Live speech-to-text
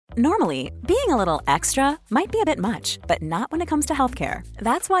Normally, being a little extra might be a bit much, but not when it comes to healthcare.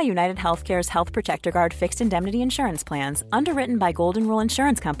 That's why United Healthcare's Health Protector Guard fixed indemnity insurance plans, underwritten by Golden Rule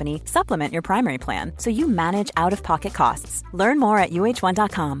Insurance Company, supplement your primary plan so you manage out-of-pocket costs. Learn more at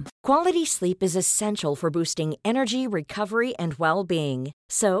uh1.com. Quality sleep is essential for boosting energy, recovery, and well-being.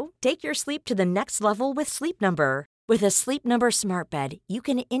 So, take your sleep to the next level with Sleep Number. With a Sleep Number smart bed, you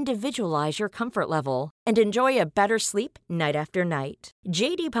can individualize your comfort level and enjoy a better sleep night after night.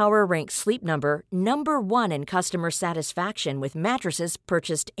 J.D. Power ranks Sleep Number number one in customer satisfaction with mattresses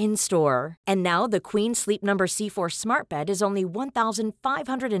purchased in-store. And now the Queen Sleep Number C4 smart bed is only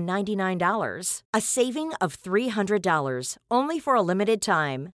 $1,599, a saving of $300, only for a limited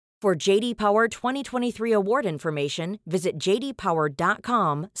time. For J.D. Power 2023 award information, visit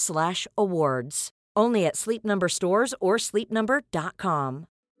jdpower.com/awards. Only at Sleep Number stores or sleepnumber.com.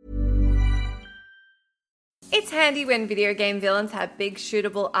 It's handy when video game villains have big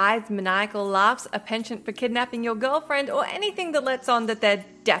shootable eyes, maniacal laughs, a penchant for kidnapping your girlfriend, or anything that lets on that they're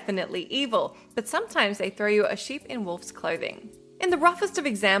definitely evil. But sometimes they throw you a sheep in wolf's clothing. In the roughest of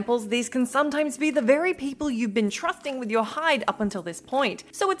examples, these can sometimes be the very people you've been trusting with your hide up until this point.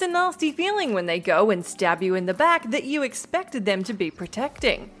 So it's a nasty feeling when they go and stab you in the back that you expected them to be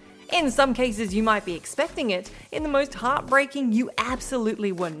protecting. In some cases, you might be expecting it. In the most heartbreaking, you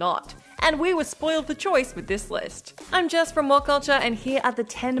absolutely were not. And we were spoiled for choice with this list. I'm Jess from What Culture, and here are the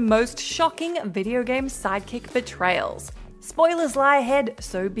 10 most shocking video game sidekick betrayals. Spoilers lie ahead,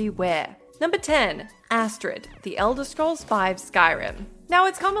 so beware. Number 10. Astrid, The Elder Scrolls V Skyrim. Now,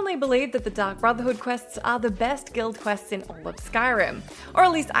 it's commonly believed that the Dark Brotherhood quests are the best guild quests in all of Skyrim. Or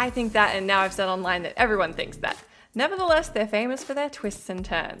at least I think that, and now I've said online that everyone thinks that. Nevertheless, they're famous for their twists and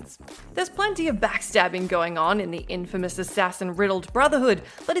turns. There's plenty of backstabbing going on in the infamous assassin-riddled Brotherhood,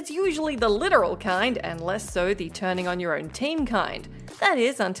 but it's usually the literal kind, and less so the turning on your own team kind. That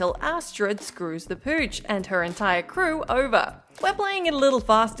is, until Astrid screws the pooch and her entire crew over. We're playing it a little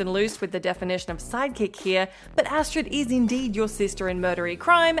fast and loose with the definition of sidekick here, but Astrid is indeed your sister in murdery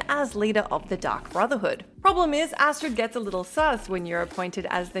crime as leader of the Dark Brotherhood. Problem is, Astrid gets a little sus when you're appointed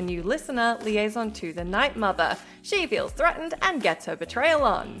as the new listener liaison to the Night Mother. She feels threatened and gets her betrayal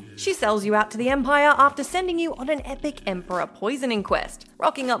on. She sells you out to the Empire after sending you on an epic Emperor poisoning quest.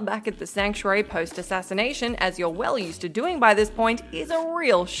 Rocking up back at the Sanctuary post-assassination, as you're well used to doing by this point, is a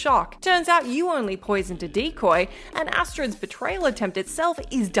real shock. Turns out you only poisoned a decoy, and Astrid's betrayal attempt itself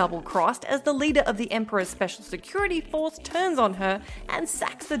is double-crossed as the leader of the Emperor's Special Security Force turns on her and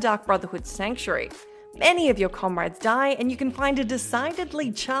sacks the Dark Brotherhood Sanctuary. Many of your comrades die, and you can find a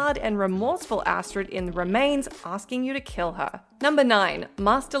decidedly charred and remorseful Astrid in the remains, asking you to kill her. Number 9.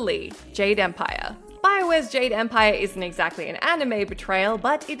 Master Li, Jade Empire. BioWare's Jade Empire isn't exactly an anime betrayal,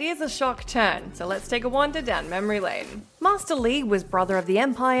 but it is a shock turn, so let's take a wander down memory lane. Master Li was brother of the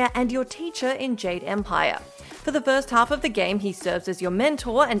Empire and your teacher in Jade Empire. For the first half of the game, he serves as your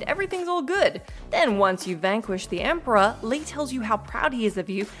mentor and everything's all good. Then once you vanquish the Emperor, Li tells you how proud he is of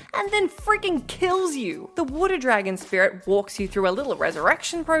you and then freaking kills you. The Water Dragon spirit walks you through a little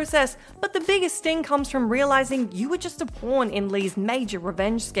resurrection process, but the biggest sting comes from realizing you were just a pawn in Li's major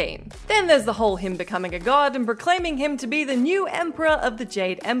revenge scheme. Then there's the whole him becoming a god and proclaiming him to be the new Emperor of the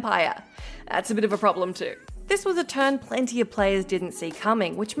Jade Empire. That's a bit of a problem too. This was a turn plenty of players didn't see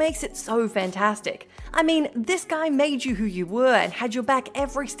coming, which makes it so fantastic. I mean, this guy made you who you were and had your back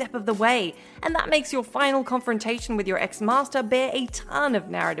every step of the way, and that makes your final confrontation with your ex-master bear a ton of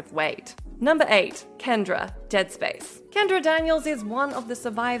narrative weight. Number 8. Kendra, Dead Space. Kendra Daniels is one of the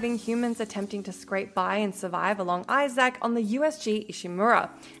surviving humans attempting to scrape by and survive along Isaac on the USG Ishimura,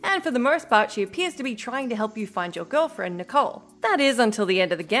 and for the most part she appears to be trying to help you find your girlfriend Nicole. That is until the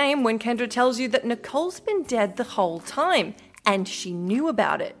end of the game when Kendra tells you that Nicole's been dead the whole time, and she knew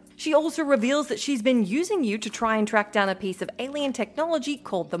about it. She also reveals that she's been using you to try and track down a piece of alien technology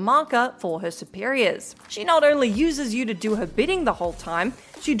called the Marker for her superiors. She not only uses you to do her bidding the whole time,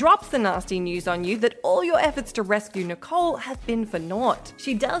 she drops the nasty news on you that all your efforts to rescue Nicole have been for naught.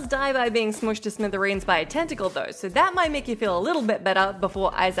 She does die by being smushed to smithereens by a tentacle though, so that might make you feel a little bit better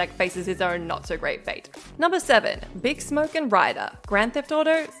before Isaac faces his own not so great fate. Number 7. Big Smoke and Ryder, Grand Theft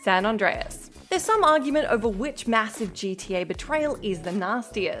Auto, San Andreas. There's some argument over which massive GTA betrayal is the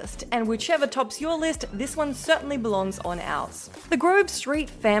nastiest, and whichever tops your list, this one certainly belongs on ours. The Grove Street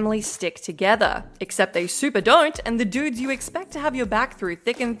family stick together, except they super don't, and the dudes you expect to have your back through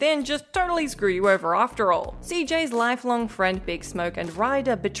thick and thin just totally screw you over after all. CJ's lifelong friend Big Smoke and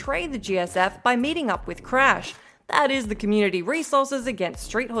Ryder betray the GSF by meeting up with Crash. that is the community resources against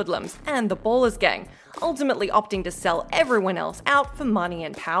street hoodlums and the Ballers gang, ultimately opting to sell everyone else out for money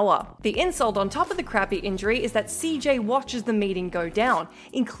and power. The insult on top of the crappy injury is that CJ watches the meeting go down,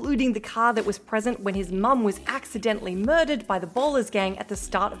 including the car that was present when his mum was accidentally murdered by the Ballers gang at the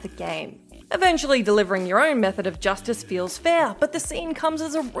start of the game. Eventually delivering your own method of justice feels fair, but the scene comes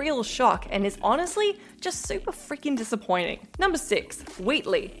as a real shock and is honestly just super freaking disappointing. Number 6.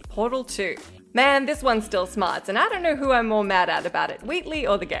 Wheatley, Portal 2. Man, this one still smarts, and I don't know who I'm more mad at about it, Wheatley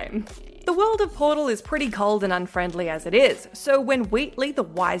or the game. The world of Portal is pretty cold and unfriendly as it is, so when Wheatley, the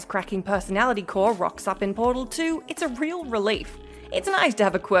wisecracking personality core, rocks up in Portal 2, it's a real relief. It's nice to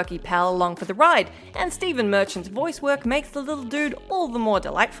have a quirky pal along for the ride, and Stephen Merchant's voice work makes the little dude all the more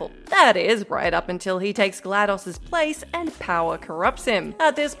delightful. That is, right up until he takes GLaDOS's place and power corrupts him.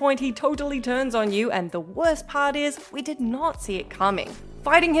 At this point, he totally turns on you, and the worst part is, we did not see it coming.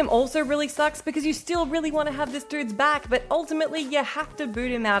 Fighting him also really sucks because you still really want to have this dude's back, but ultimately you have to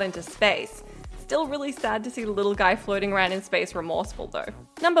boot him out into space. Still really sad to see the little guy floating around in space remorseful though.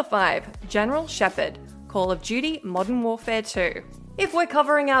 Number 5. General Shepard, Call of Duty Modern Warfare 2. If we're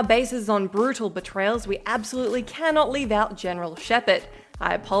covering our bases on brutal betrayals, we absolutely cannot leave out General Shepard.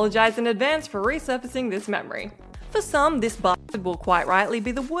 I apologize in advance for resurfacing this memory. For some, this bastard will quite rightly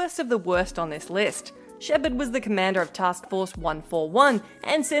be the worst of the worst on this list. Shepard was the commander of Task Force 141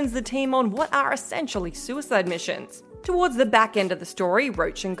 and sends the team on what are essentially suicide missions. Towards the back end of the story,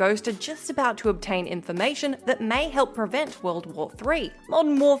 Roach and Ghost are just about to obtain information that may help prevent World War III.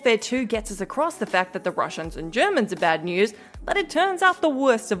 Modern Warfare 2 gets us across the fact that the Russians and Germans are bad news, but it turns out the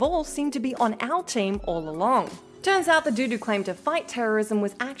worst of all seemed to be on our team all along. Turns out the dude who claimed to fight terrorism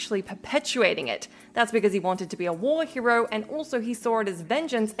was actually perpetuating it. That's because he wanted to be a war hero, and also he saw it as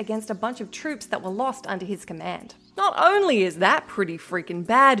vengeance against a bunch of troops that were lost under his command. Not only is that pretty freaking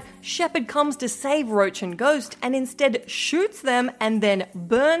bad, Shepard comes to save Roach and Ghost and instead shoots them and then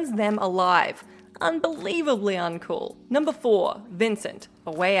burns them alive. Unbelievably uncool. Number 4. Vincent,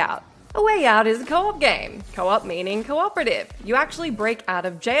 A Way Out. A Way Out is a co-op game. Co-op meaning cooperative. You actually break out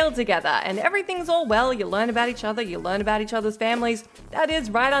of jail together and everything's all well, you learn about each other, you learn about each other's families. That is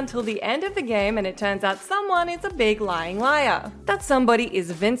right until the end of the game and it turns out someone is a big lying liar. That somebody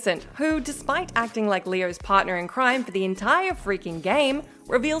is Vincent, who, despite acting like Leo's partner in crime for the entire freaking game,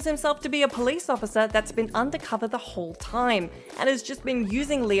 reveals himself to be a police officer that's been undercover the whole time and has just been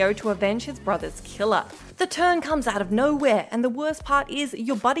using Leo to avenge his brother's killer. The turn comes out of nowhere, and the worst part is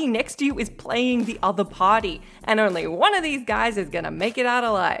your buddy next to you is playing the other party, and only one of these guys is gonna make it out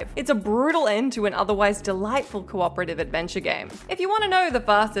alive. It's a brutal end to an otherwise delightful cooperative adventure game. If you want to know the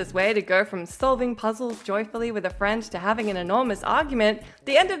fastest way to go from solving puzzles joyfully with a friend to having an enormous argument,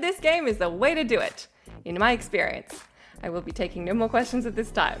 the end of this game is the way to do it, in my experience. I will be taking no more questions at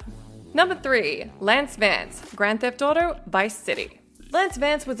this time. Number 3. Lance Vance, Grand Theft Auto Vice City. Lance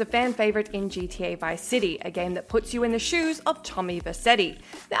Vance was a fan favorite in GTA Vice City, a game that puts you in the shoes of Tommy Vercetti.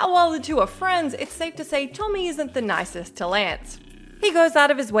 Now, while the two are friends, it's safe to say Tommy isn't the nicest to Lance. He goes out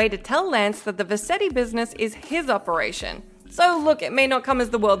of his way to tell Lance that the Vercetti business is his operation. So look, it may not come as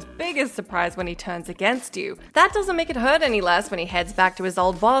the world's biggest surprise when he turns against you. That doesn't make it hurt any less when he heads back to his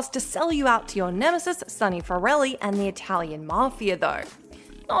old boss to sell you out to your nemesis, Sonny Forelli, and the Italian Mafia though.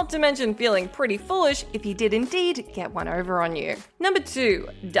 Not to mention feeling pretty foolish if he did indeed get one over on you. Number 2.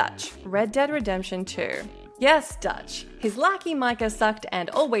 Dutch, Red Dead Redemption 2. Yes, Dutch. His lackey Micah sucked and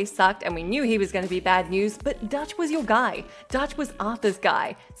always sucked, and we knew he was going to be bad news, but Dutch was your guy. Dutch was Arthur's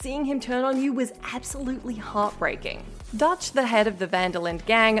guy. Seeing him turn on you was absolutely heartbreaking. Dutch, the head of the Van der Linde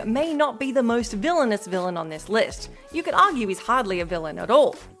gang, may not be the most villainous villain on this list. You could argue he's hardly a villain at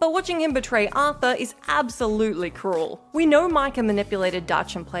all, but watching him betray Arthur is absolutely cruel. We know Micah manipulated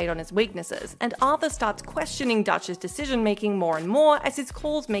Dutch and played on his weaknesses, and Arthur starts questioning Dutch's decision-making more and more as his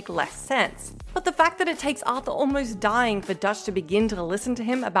calls make less sense. But the fact that it takes Arthur almost dying for Dutch to begin to listen to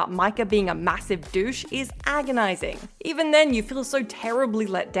him about Micah being a massive douche is agonizing. Even then, you feel so terribly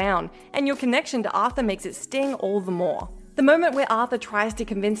let down, and your connection to Arthur makes it sting all the more. The moment where Arthur tries to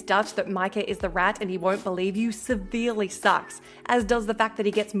convince Dutch that Micah is the rat and he won't believe you severely sucks, as does the fact that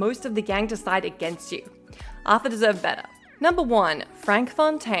he gets most of the gang to side against you. Arthur deserved better. Number 1. Frank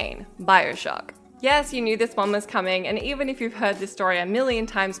Fontaine, BioShock. Yes, you knew this one was coming, and even if you've heard this story a million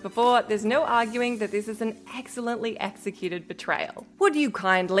times before, there's no arguing that this is an excellently executed betrayal. "Would you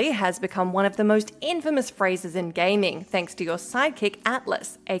kindly" has become one of the most infamous phrases in gaming, thanks to your sidekick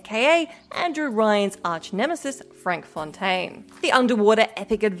Atlas, aka Andrew Ryan's arch-nemesis Frank Fontaine. The underwater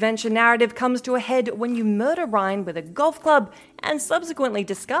epic adventure narrative comes to a head when you murder Ryan with a golf club and subsequently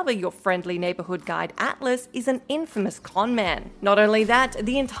discover your friendly neighborhood guide Atlas is an infamous con man. Not only that,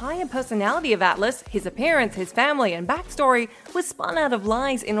 the entire personality of Atlas, his appearance, his family, and backstory was spun out of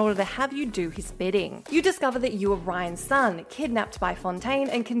lies in order to have you do his bidding. You discover that you are Ryan's son, kidnapped by Fontaine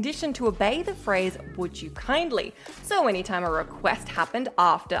and conditioned to obey the phrase, "would you kindly?" So anytime a request happened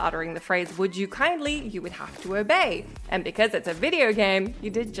after uttering the phrase, "would you kindly?" you would have to obey. And because it's a video game, you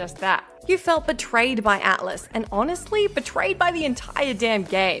did just that. You felt betrayed by Atlas, and honestly, betrayed by the entire damn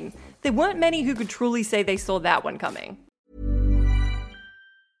game. There weren't many who could truly say they saw that one coming.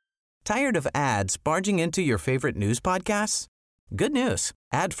 Tired of ads barging into your favorite news podcasts? Good news.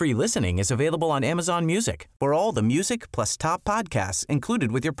 Ad-free listening is available on Amazon Music for all the music plus top podcasts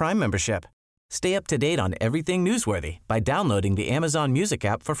included with your Prime membership. Stay up to date on everything newsworthy by downloading the Amazon Music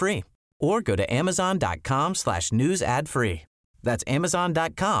app for free or go to amazon.com/news ad free. That's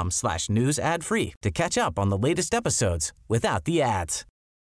amazon.com/news ad free to catch up on the latest episodes without the ads.